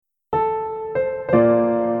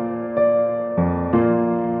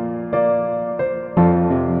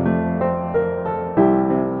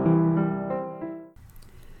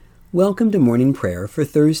Welcome to morning prayer for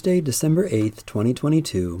Thursday, December 8th,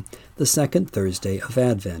 2022, the second Thursday of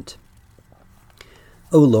Advent.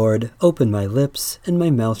 O Lord, open my lips, and my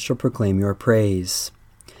mouth shall proclaim your praise.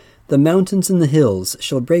 The mountains and the hills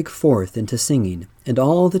shall break forth into singing, and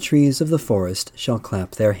all the trees of the forest shall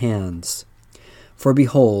clap their hands. For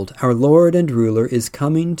behold, our Lord and Ruler is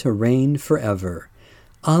coming to reign forever.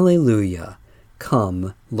 Alleluia!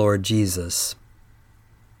 Come, Lord Jesus.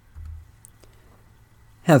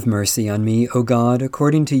 Have mercy on me, O God,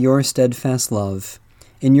 according to your steadfast love.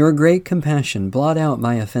 In your great compassion blot out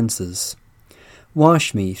my offenses.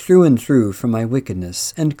 Wash me through and through from my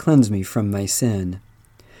wickedness, and cleanse me from my sin.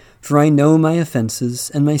 For I know my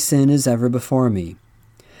offenses, and my sin is ever before me.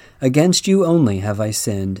 Against you only have I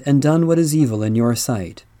sinned, and done what is evil in your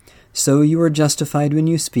sight. So you are justified when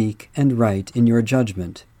you speak, and right in your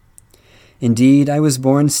judgment. Indeed, I was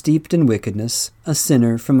born steeped in wickedness, a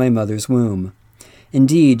sinner from my mother's womb.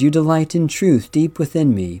 Indeed, you delight in truth deep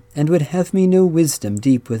within me, and would have me know wisdom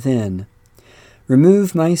deep within.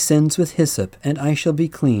 Remove my sins with hyssop, and I shall be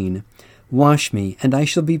clean. Wash me, and I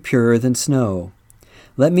shall be purer than snow.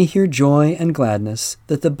 Let me hear joy and gladness,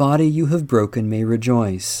 that the body you have broken may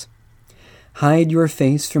rejoice. Hide your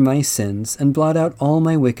face from my sins, and blot out all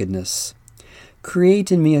my wickedness.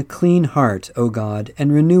 Create in me a clean heart, O God,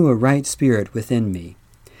 and renew a right spirit within me.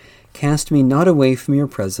 Cast me not away from your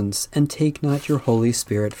presence, and take not your Holy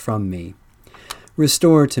Spirit from me.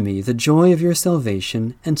 Restore to me the joy of your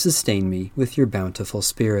salvation, and sustain me with your bountiful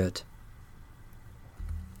Spirit.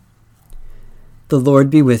 The Lord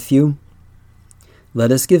be with you. Let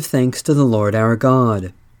us give thanks to the Lord our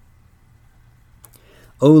God.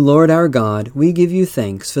 O Lord our God, we give you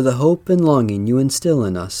thanks for the hope and longing you instill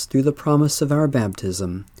in us through the promise of our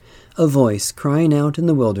baptism, a voice crying out in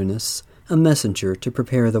the wilderness, a messenger to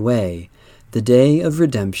prepare the way, the day of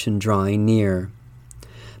redemption drawing near.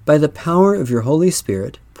 By the power of your Holy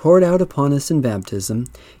Spirit, poured out upon us in baptism,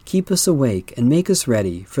 keep us awake and make us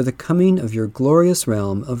ready for the coming of your glorious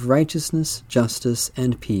realm of righteousness, justice,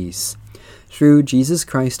 and peace. Through Jesus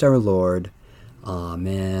Christ our Lord.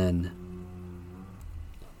 Amen.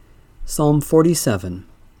 Psalm 47.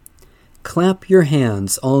 Clap your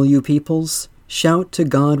hands, all you peoples. Shout to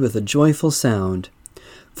God with a joyful sound.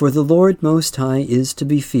 For the Lord Most High is to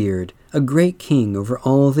be feared, a great King over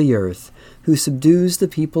all the earth, who subdues the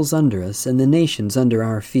peoples under us and the nations under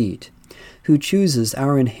our feet, who chooses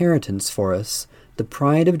our inheritance for us, the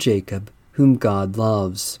pride of Jacob, whom God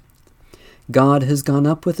loves. God has gone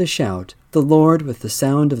up with a shout, the Lord with the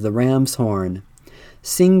sound of the ram's horn.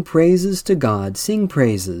 Sing praises to God, sing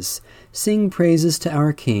praises to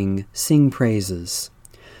our King, sing praises.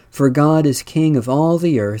 For God is King of all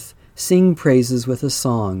the earth, sing praises with a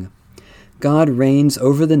song. God reigns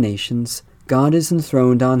over the nations, God is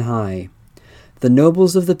enthroned on high. The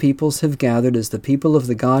nobles of the peoples have gathered as the people of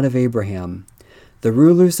the God of Abraham. The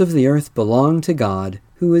rulers of the earth belong to God,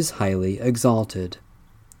 who is highly exalted.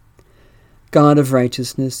 God of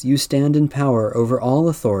righteousness, you stand in power over all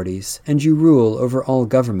authorities, and you rule over all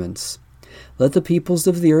governments. Let the peoples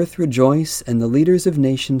of the earth rejoice, and the leaders of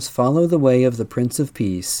nations follow the way of the Prince of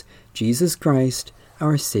Peace, Jesus Christ,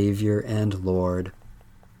 our Savior and Lord.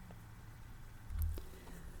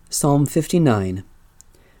 Psalm 59.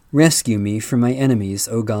 Rescue me from my enemies,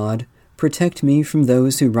 O God. Protect me from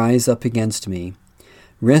those who rise up against me.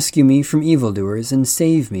 Rescue me from evildoers, and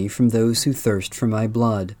save me from those who thirst for my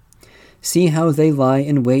blood. See how they lie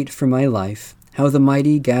in wait for my life, how the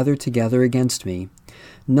mighty gather together against me.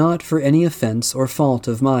 Not for any offense or fault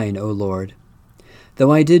of mine, O Lord.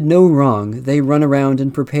 Though I did no wrong, they run around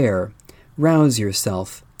and prepare. Rouse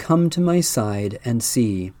yourself, come to my side, and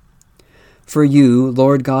see. For you,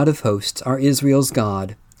 Lord God of hosts, are Israel's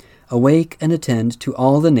God. Awake and attend to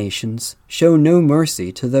all the nations. Show no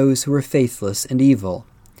mercy to those who are faithless and evil.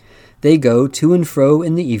 They go to and fro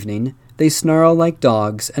in the evening. They snarl like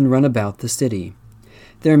dogs and run about the city.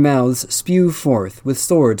 Their mouths spew forth with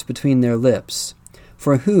swords between their lips.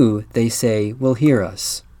 For who, they say, will hear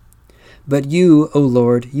us? But you, O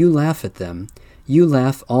Lord, you laugh at them. You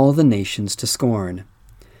laugh all the nations to scorn.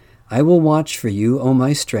 I will watch for you, O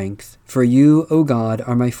my strength, for you, O God,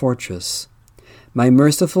 are my fortress. My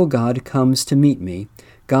merciful God comes to meet me.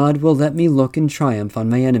 God will let me look in triumph on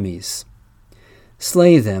my enemies.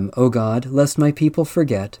 Slay them, O God, lest my people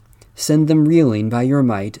forget. Send them reeling by your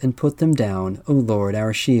might, and put them down, O Lord,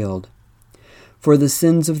 our shield. For the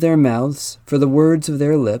sins of their mouths, for the words of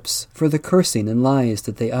their lips, for the cursing and lies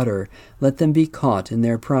that they utter, let them be caught in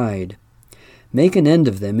their pride. Make an end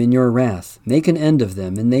of them in your wrath. Make an end of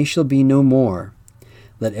them, and they shall be no more.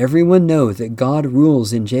 Let everyone know that God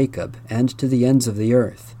rules in Jacob and to the ends of the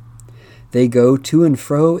earth. They go to and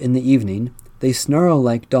fro in the evening. They snarl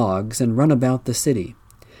like dogs and run about the city.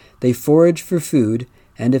 They forage for food,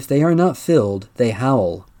 and if they are not filled, they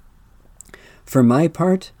howl. For my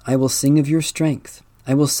part, I will sing of your strength.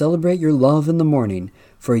 I will celebrate your love in the morning,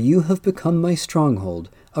 for you have become my stronghold,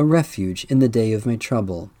 a refuge in the day of my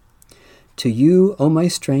trouble. To you, O my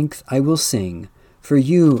strength, I will sing, for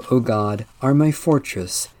you, O God, are my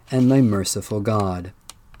fortress and my merciful God.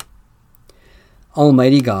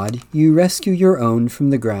 Almighty God, you rescue your own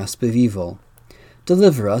from the grasp of evil.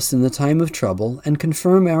 Deliver us in the time of trouble, and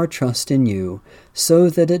confirm our trust in you, so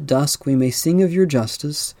that at dusk we may sing of your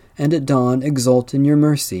justice, and at dawn exult in your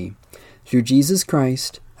mercy. Through Jesus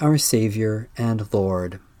Christ, our Savior and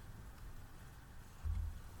Lord.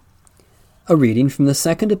 A reading from the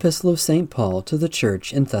second epistle of St. Paul to the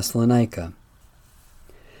church in Thessalonica.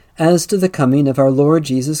 As to the coming of our Lord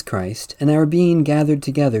Jesus Christ, and our being gathered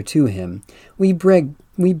together to him, we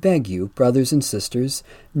beg you, brothers and sisters,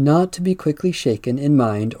 not to be quickly shaken in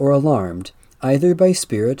mind or alarmed, either by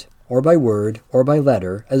spirit, or by word, or by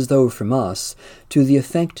letter, as though from us, to the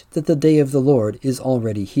effect that the day of the Lord is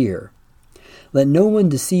already here. Let no one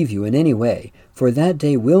deceive you in any way, for that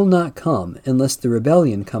day will not come unless the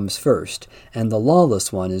rebellion comes first, and the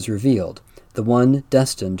lawless one is revealed, the one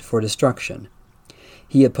destined for destruction.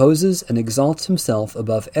 He opposes and exalts himself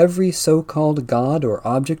above every so-called God or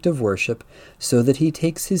object of worship, so that he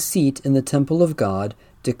takes his seat in the temple of God,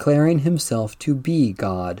 declaring himself to be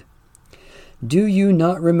God. Do you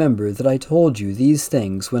not remember that I told you these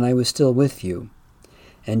things when I was still with you?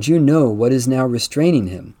 And you know what is now restraining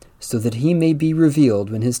him, so that he may be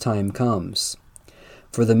revealed when his time comes.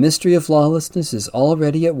 For the mystery of lawlessness is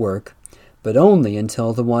already at work, but only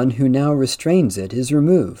until the one who now restrains it is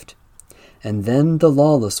removed. And then the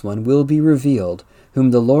lawless one will be revealed, whom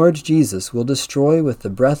the Lord Jesus will destroy with the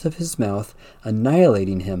breath of his mouth,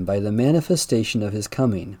 annihilating him by the manifestation of his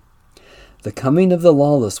coming. The coming of the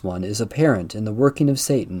lawless one is apparent in the working of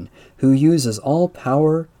Satan, who uses all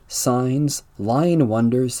power, signs, lying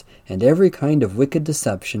wonders, and every kind of wicked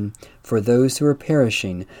deception for those who are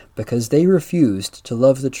perishing, because they refused to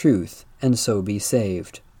love the truth and so be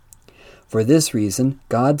saved. For this reason,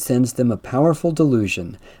 God sends them a powerful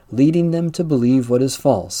delusion, leading them to believe what is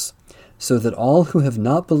false, so that all who have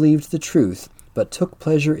not believed the truth, but took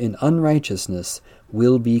pleasure in unrighteousness,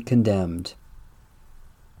 will be condemned.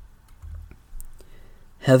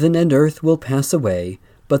 Heaven and earth will pass away,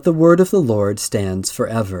 but the word of the Lord stands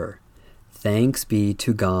forever. Thanks be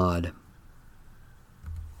to God.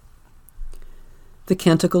 The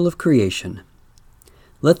Canticle of Creation.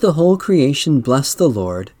 Let the whole creation bless the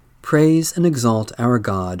Lord. Praise and exalt our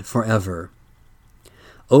God forever.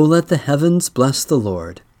 O let the heavens bless the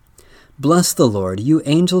Lord. Bless the Lord, you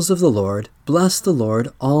angels of the Lord. Bless the Lord,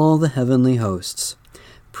 all the heavenly hosts.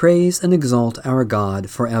 Praise and exalt our God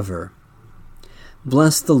forever.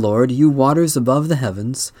 Bless the Lord, you waters above the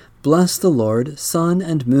heavens. Bless the Lord, sun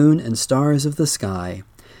and moon and stars of the sky.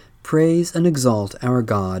 Praise and exalt our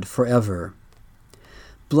God forever.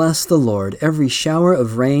 Bless the Lord, every shower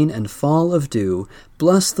of rain and fall of dew.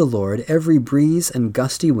 Bless the Lord, every breeze and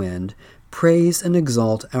gusty wind. Praise and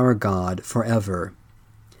exalt our God forever.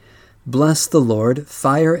 Bless the Lord,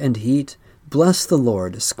 fire and heat. Bless the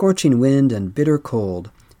Lord, scorching wind and bitter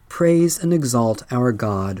cold. Praise and exalt our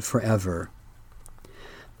God forever.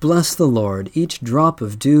 Bless the Lord, each drop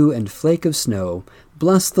of dew and flake of snow.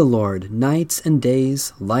 Bless the Lord, nights and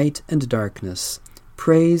days, light and darkness.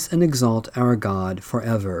 Praise and exalt our God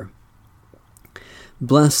forever.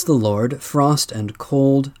 Bless the Lord, frost and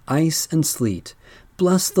cold, ice and sleet.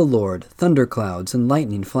 Bless the Lord, thunderclouds and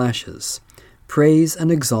lightning flashes. Praise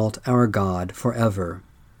and exalt our God forever.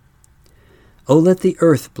 O let the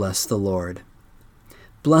earth bless the Lord.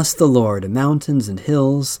 Bless the Lord, mountains and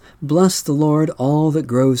hills. Bless the Lord, all that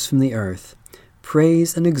grows from the earth.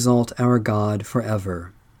 Praise and exalt our God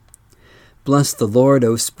forever. Bless the Lord,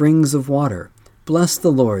 O springs of water. Bless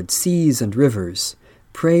the Lord, seas and rivers.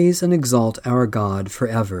 Praise and exalt our God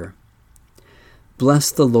forever.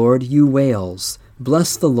 Bless the Lord, you whales.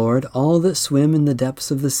 Bless the Lord, all that swim in the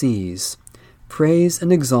depths of the seas. Praise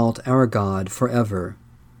and exalt our God forever.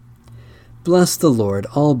 Bless the Lord,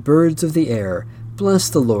 all birds of the air. Bless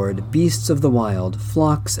the Lord, beasts of the wild,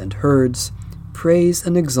 flocks and herds. Praise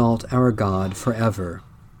and exalt our God forever.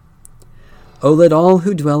 O let all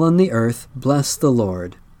who dwell on the earth bless the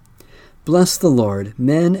Lord. Bless the Lord,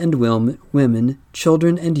 men and women,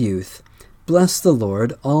 children and youth. Bless the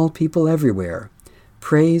Lord, all people everywhere.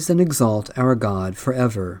 Praise and exalt our God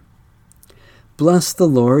forever. Bless the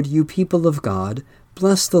Lord, you people of God.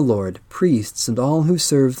 Bless the Lord, priests and all who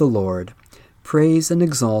serve the Lord. Praise and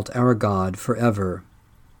exalt our God forever.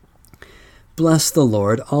 Bless the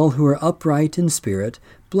Lord, all who are upright in spirit.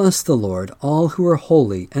 Bless the Lord, all who are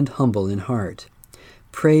holy and humble in heart.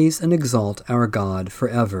 Praise and exalt our God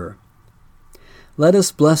forever. Let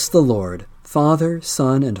us bless the Lord, Father,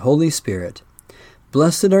 Son, and Holy Spirit.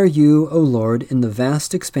 Blessed are you, O Lord, in the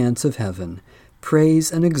vast expanse of heaven.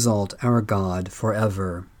 Praise and exalt our God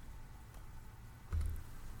forever.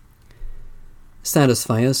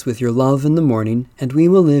 Satisfy us with your love in the morning, and we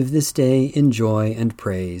will live this day in joy and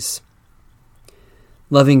praise.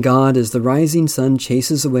 Loving God, as the rising sun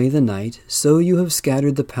chases away the night, so you have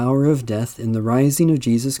scattered the power of death in the rising of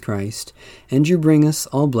Jesus Christ, and you bring us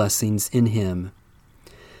all blessings in him.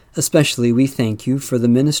 Especially we thank you for the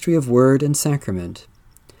ministry of word and sacrament,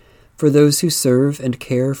 for those who serve and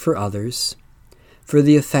care for others, for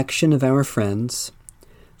the affection of our friends,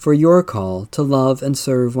 for your call to love and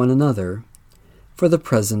serve one another, for the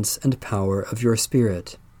presence and power of your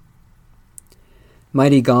Spirit.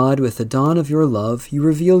 Mighty God, with the dawn of your love, you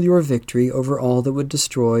reveal your victory over all that would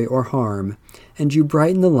destroy or harm, and you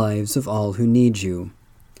brighten the lives of all who need you.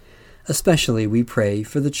 Especially we pray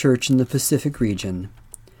for the Church in the Pacific region,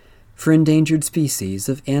 for endangered species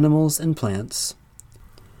of animals and plants,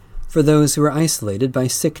 for those who are isolated by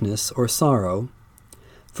sickness or sorrow,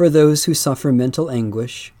 for those who suffer mental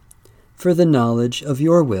anguish, for the knowledge of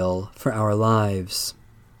your will for our lives.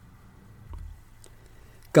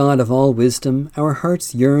 God of all wisdom, our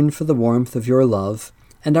hearts yearn for the warmth of your love,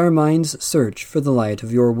 and our minds search for the light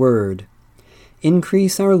of your word.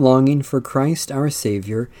 Increase our longing for Christ our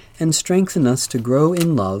Savior, and strengthen us to grow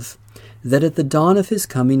in love, that at the dawn of his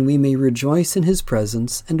coming we may rejoice in his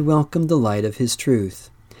presence and welcome the light of his truth.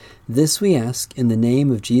 This we ask in the name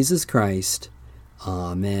of Jesus Christ.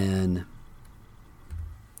 Amen.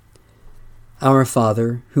 Our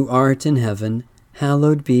Father, who art in heaven,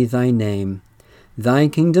 hallowed be thy name. Thy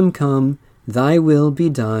kingdom come, thy will be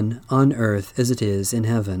done, on earth as it is in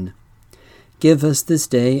heaven. Give us this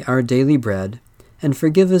day our daily bread, and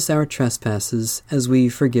forgive us our trespasses, as we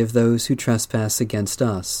forgive those who trespass against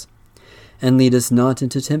us. And lead us not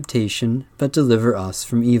into temptation, but deliver us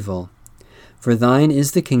from evil. For thine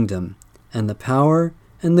is the kingdom, and the power,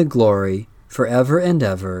 and the glory, forever and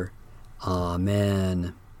ever.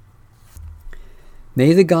 Amen.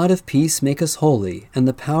 May the God of peace make us holy, and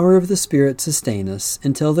the power of the Spirit sustain us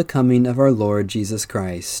until the coming of our Lord Jesus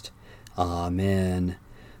Christ. Amen.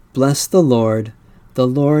 Bless the Lord. The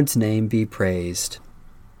Lord's name be praised.